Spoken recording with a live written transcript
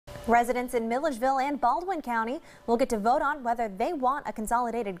Residents in Milledgeville and Baldwin County will get to vote on whether they want a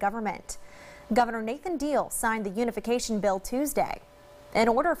consolidated government. Governor Nathan Deal signed the unification bill Tuesday. In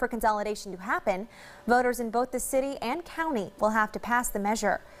order for consolidation to happen, voters in both the city and county will have to pass the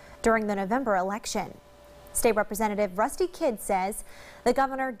measure during the November election. State Representative Rusty Kidd says the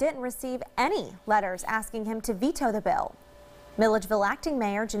governor didn't receive any letters asking him to veto the bill. Milledgeville Acting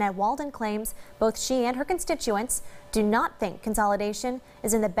Mayor Jeanette Walden claims both she and her constituents do not think consolidation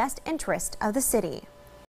is in the best interest of the city.